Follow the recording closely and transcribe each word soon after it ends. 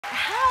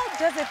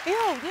does it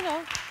feel, you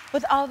know,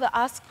 with all the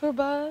Oscar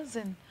buzz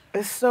and...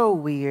 It's so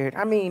weird.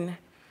 I mean,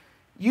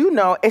 you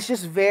know, it's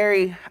just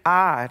very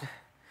odd.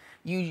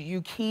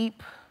 You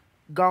keep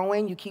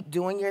going, you keep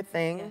doing your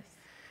thing, Yes.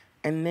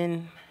 and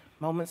then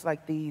moments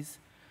like these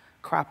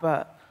crop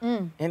up.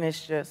 And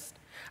it's just,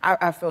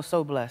 I feel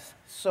so blessed.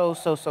 So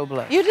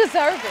blessed. You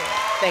deserve it.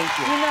 Thank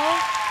you. You know,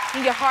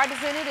 and your heart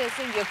is in it, it's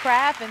in your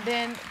craft, and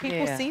then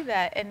people Yeah. see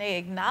that and they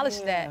acknowledge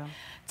that. Yeah.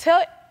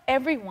 Tell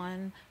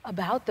everyone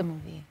about the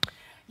movie.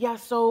 Yeah,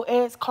 so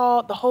it's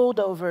called The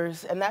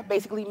Holdovers, and that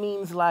basically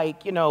means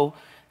like, you know,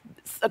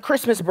 a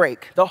Christmas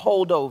break, The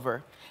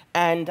Holdover.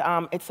 And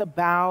it's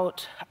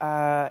about,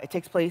 it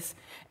takes place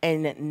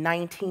in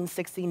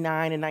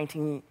 1969 and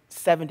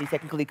 1970,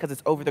 technically, because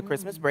it's over the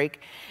Christmas break.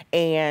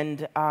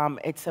 And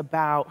it's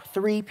about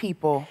 3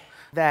 people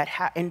that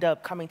end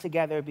up coming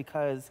together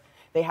because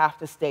they have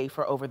to stay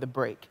for over the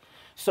break.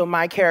 So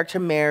my character,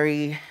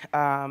 Mary,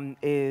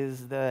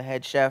 is the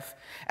head chef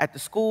at the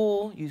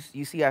school.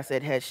 You see I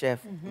said head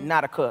chef,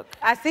 not a cook.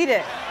 I see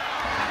that.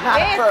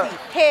 Not a cook.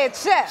 Head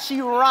chef. She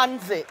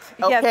runs it,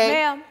 okay? Yes,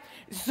 ma'am.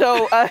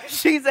 So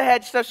she's a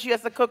head chef, she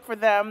has to cook for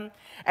them.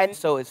 And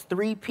so it's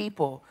 3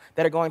 people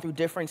that are going through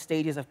different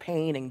stages of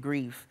pain and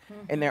grief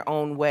in their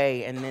own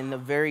way. And in a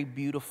very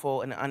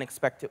beautiful and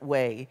unexpected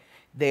way,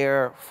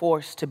 they're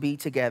forced to be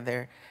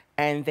together.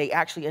 And they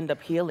actually end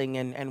up healing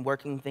and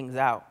working things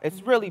out.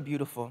 It's really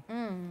beautiful.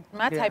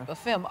 My type of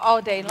film all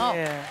day long.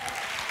 Yeah.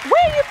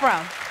 Where are you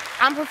from?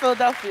 I'm from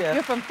Philadelphia.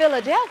 You're from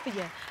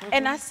Philadelphia.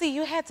 And I see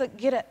you had to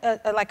get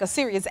like a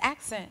serious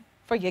accent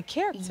for your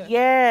character.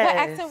 Yes. What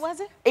accent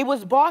was it? It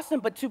was Boston,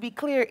 but to be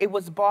clear, it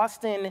was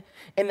Boston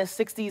in the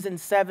 60s and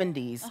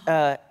 70s,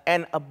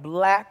 and a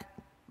black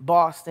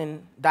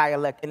Boston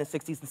dialect in the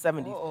 60s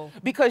and 70s.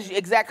 Because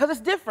it's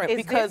different. It's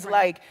because different.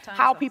 like Time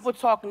how zones. people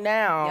talk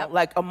now, Yep.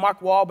 like a Mark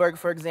Wahlberg,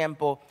 for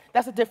example,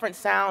 that's a different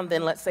sound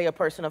than, let's say, a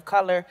person of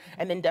color,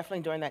 and then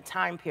definitely during that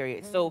time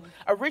period. So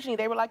originally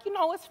they were like, you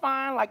know, it's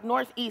fine, like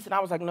Northeast, and I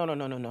was like,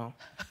 no.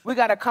 We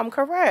gotta come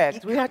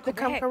correct. We have to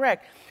come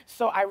correct.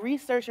 So I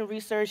researched and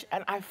researched,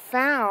 and I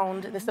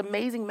found this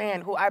amazing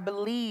man who I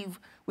believe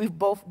we've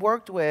both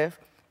worked with,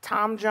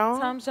 Tom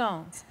Jones. Tom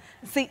Jones.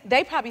 See,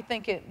 they probably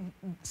thinking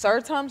Sir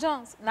Tom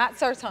Jones, not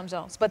Sir Tom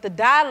Jones, but the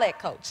dialect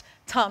coach,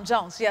 Tom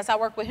Jones. Yes, I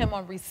work with him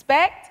on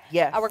Respect.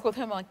 Yes. I work with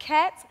him on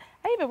Cats.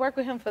 I even work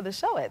with him for the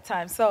show at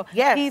times. So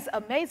yes. he's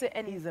amazing.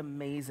 And he's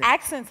amazing.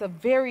 Accents are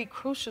very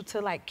crucial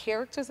to like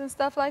characters and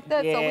stuff like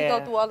that. Yeah. So we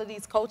go through all of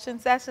these coaching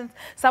sessions.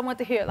 So I want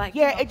to hear like,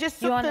 yeah, you know, it just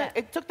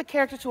took the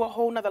character to a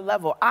whole nother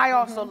level. I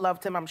also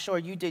loved him, I'm sure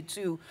you did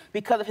too,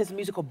 because of his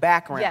musical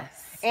background.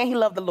 Yes. And he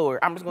loved the Lord.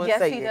 I'm just gonna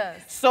say it. Yes, he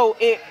does. So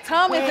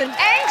Tom is an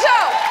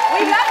angel.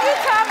 We love you,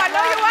 Tom. I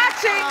know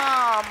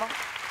you're watching.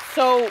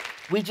 So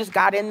we just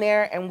got in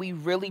there and we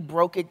really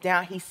broke it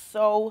down. He's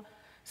so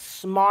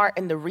smart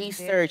in the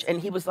research, and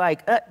he was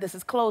like, this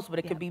is close, but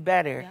it could be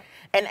better.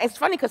 And it's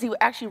funny because he would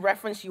actually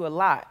reference you a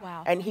lot.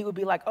 Wow. And he would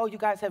be like, oh, you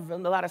guys have a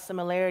lot of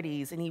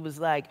similarities. And he was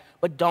like,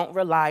 but don't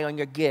rely on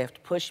your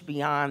gift. Push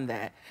beyond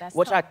that.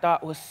 Which I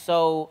thought was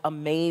so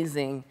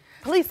amazing.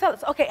 Please tell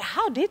us, okay,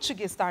 how did you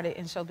get started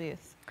in showbiz?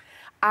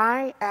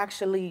 I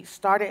actually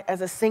started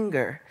as a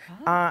singer,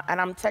 and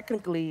I'm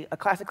technically a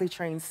classically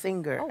trained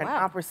singer, an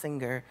opera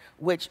singer,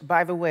 which,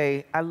 by the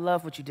way, I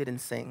love what you did in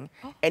Sing,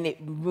 and it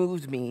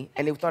moved me,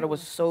 and I thought it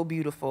was so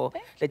beautiful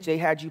that Jay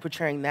had you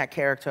portraying that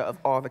character of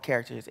all the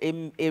characters.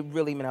 It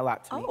really meant a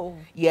lot to me.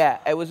 Yeah,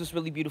 it was just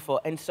really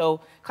beautiful. And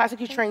so,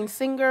 classically trained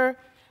singer,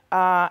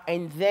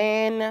 and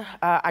then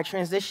I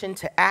transitioned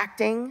to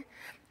acting.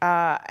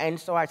 And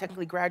so I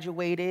technically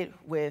graduated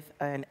with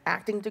an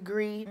acting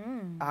degree,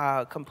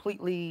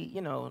 completely, you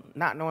know,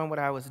 not knowing what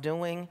I was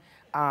doing.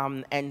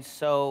 And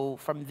so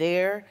from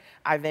there,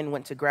 I then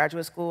went to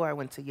graduate school. I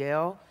went to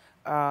Yale.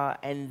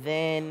 And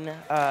then,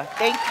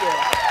 thank you.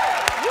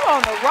 You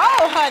on the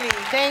roll, honey.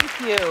 Thank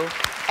you.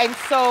 And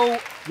so,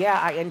 yeah,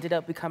 I ended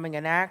up becoming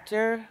an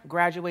actor,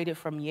 graduated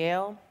from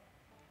Yale.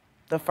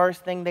 The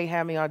first thing they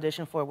had me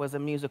audition for was a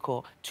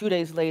musical. 2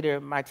 days later,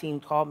 my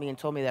team called me and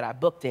told me that I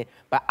booked it,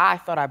 but I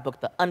thought I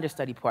booked the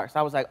understudy part. So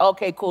I was like,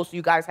 okay, cool, so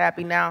you guys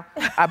happy now?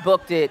 I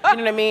booked it, you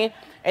know what I mean?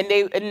 And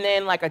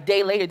then like a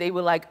day later, they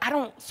were like,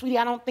 sweetie,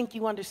 I don't think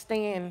you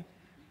understand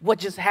what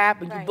just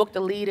happened. You booked the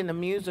lead in the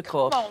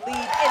musical. Come on, lead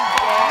in the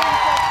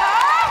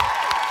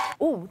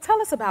musical. Ooh, tell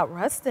us about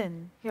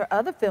Rustin, your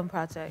other film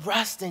project.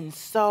 Rustin,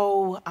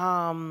 so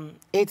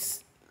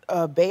it's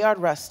Bayard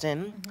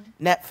Rustin,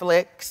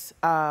 Netflix,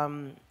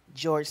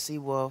 George C.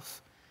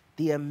 Wolfe,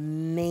 the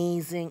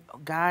amazing,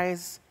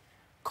 guys,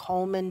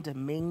 Colman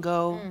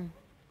Domingo.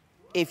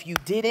 If you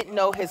didn't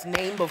know his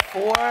name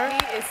before,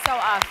 he is so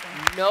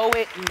awesome. Know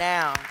it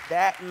now.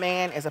 That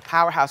man is a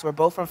powerhouse. We're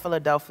both from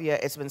Philadelphia.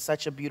 It's been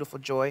such a beautiful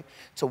joy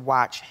to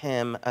watch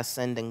him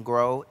ascend and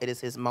grow. It is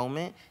his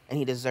moment, and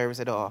he deserves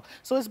it all.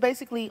 So it's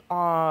basically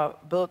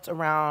built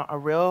around a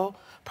real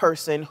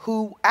person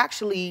who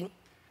actually,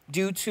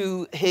 due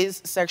to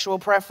his sexual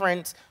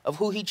preference of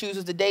who he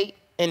chooses to date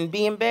and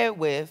be in bed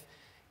with,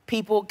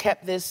 people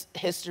kept this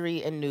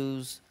history and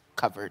news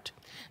covered.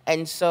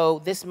 And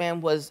so this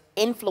man was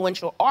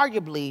influential,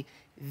 arguably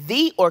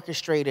the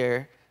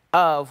orchestrator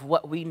of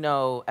what we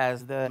know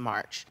as the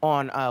March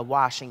on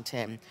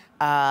Washington,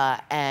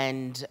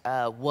 and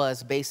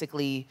was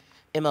basically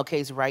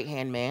MLK's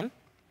right-hand man.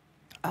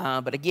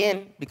 But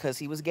again, because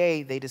he was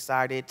gay, they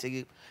decided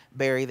to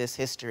bury this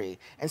history.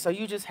 And so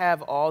you just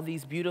have all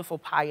these beautiful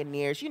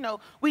pioneers. You know,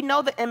 we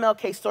know the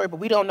MLK story, but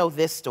we don't know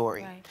this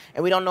story. Right.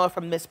 And we don't know it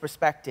from this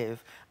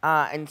perspective.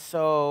 And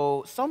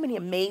so many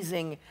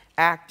amazing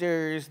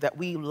actors that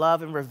we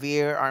love and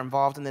revere are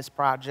involved in this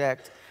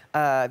project.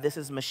 This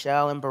is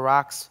Michelle and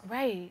Barack's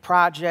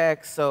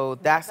project, so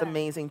that's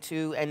amazing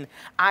too. And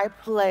I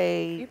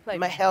play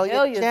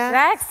Mahalia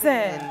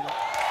Jackson.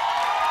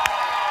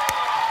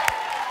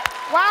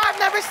 Wow, I've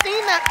never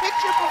seen that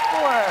picture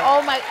before.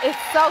 Oh my, it's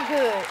so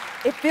good.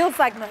 It feels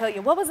like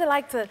Mahalia. What was it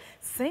like to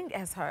sing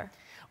as her?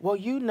 Well,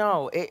 you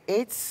know,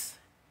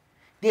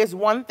 there's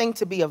one thing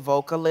to be a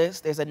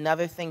vocalist, there's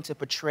another thing to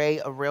portray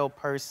a real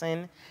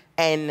person,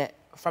 and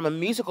from a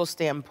musical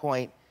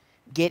standpoint,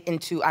 get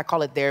into, I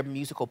call it their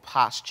musical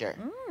posture,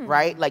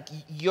 right? Like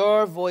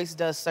your voice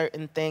does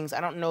certain things. I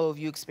don't know if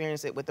you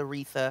experience it with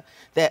Aretha,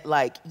 that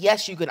like,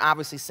 yes, you can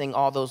obviously sing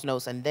all those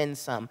notes and then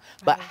some,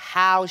 but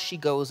how she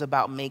goes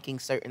about making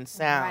certain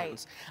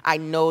sounds. I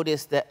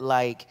noticed that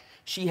like,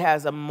 she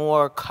has a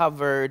more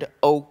covered,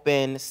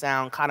 open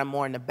sound, kind of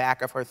more in the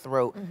back of her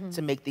throat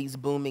to make these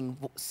booming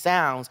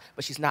sounds,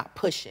 but she's not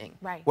pushing.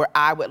 Where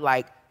I would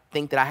like,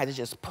 think that I had to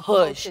just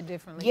push,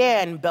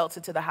 and belt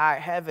it to the high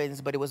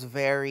heavens, but it was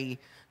very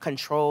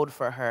controlled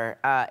for her.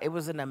 It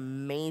was an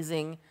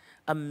amazing,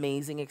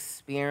 amazing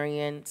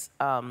experience.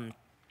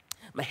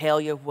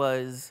 Mahalia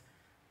was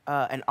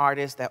an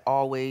artist that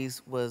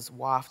always was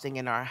wafting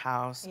in our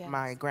house.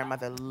 My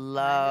grandmother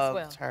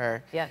loved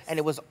her, and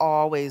it was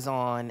always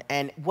on.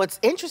 And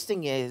what's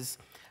interesting is,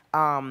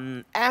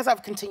 as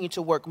I've continued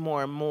to work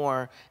more and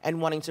more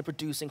and wanting to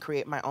produce and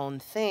create my own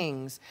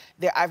things,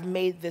 I've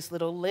made this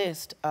little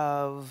list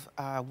of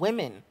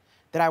women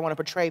that I want to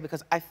portray,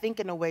 because I think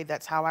in a way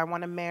that's how I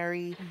want to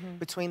marry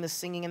between the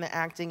singing and the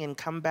acting and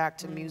come back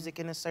to music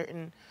in a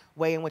certain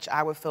way in which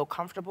I would feel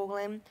comfortable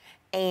in.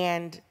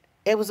 And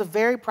it was a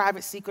very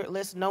private secret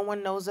list. No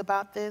one knows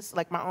about this,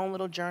 like my own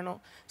little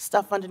journal,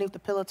 stuff underneath the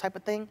pillow type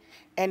of thing.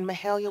 And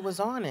Mahalia was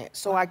on it.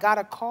 So I got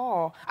a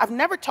call. I've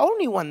never told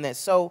anyone this.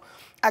 So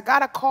I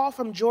got a call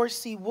from George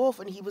C. Wolfe,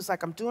 and he was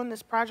like, I'm doing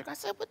this project. I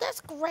said, well, that's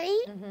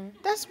great.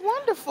 That's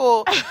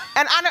wonderful.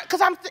 And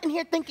because I'm sitting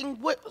here thinking,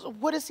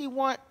 what does he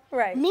want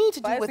me to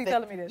do with it?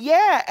 Telling me this?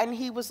 Yeah, and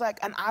he was like,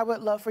 and I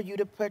would love for you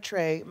to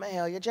portray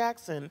Mahalia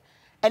Jackson.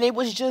 And it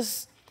was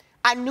just,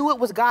 I knew it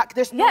was God.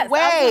 There's no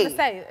way. I was gonna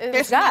say,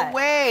 there's no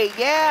way,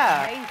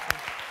 Amazing.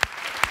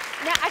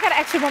 Now, I gotta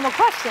ask you one more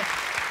question.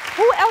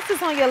 Who else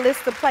is on your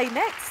list to play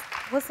next?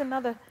 What's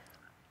another?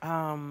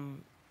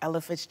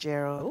 Ella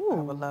Fitzgerald. Ooh. I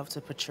would love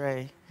to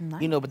portray.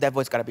 Nice. You know, but that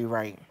voice gotta be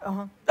right. You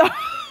know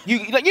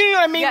what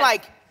I mean?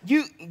 Like,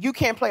 you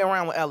can't play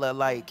around with Ella.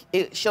 Like,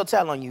 she'll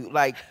tell on you.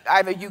 Like,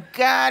 either you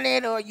got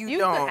it or you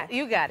don't.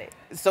 You got it.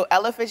 So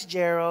Ella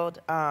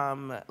Fitzgerald,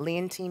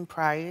 Leontine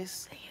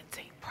Price.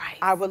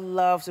 I would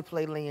love to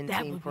play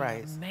Leontine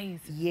Price. That would be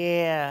amazing.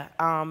 Yeah.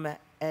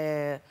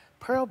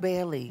 Pearl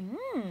Bailey.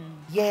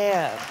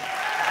 Yeah.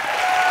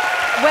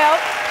 Well,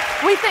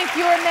 we think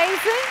you're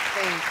amazing.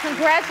 Thank you.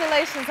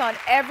 Congratulations on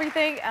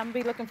everything. I'm going to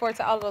be looking forward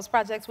to all of those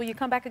projects. Will you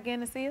come back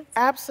again and see us?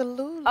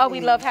 Absolutely. Oh,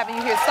 we love having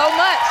you here so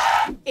much.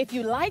 If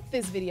you like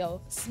this video,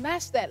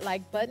 smash that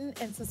like button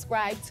and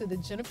subscribe to the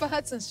Jennifer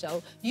Hudson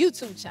Show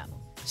YouTube channel.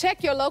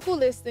 Check your local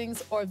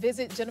listings or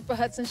visit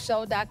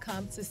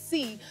jenniferhudsonshow.com to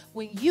see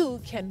when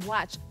you can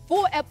watch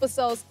full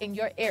episodes in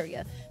your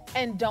area.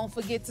 And don't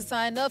forget to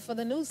sign up for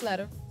the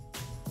newsletter.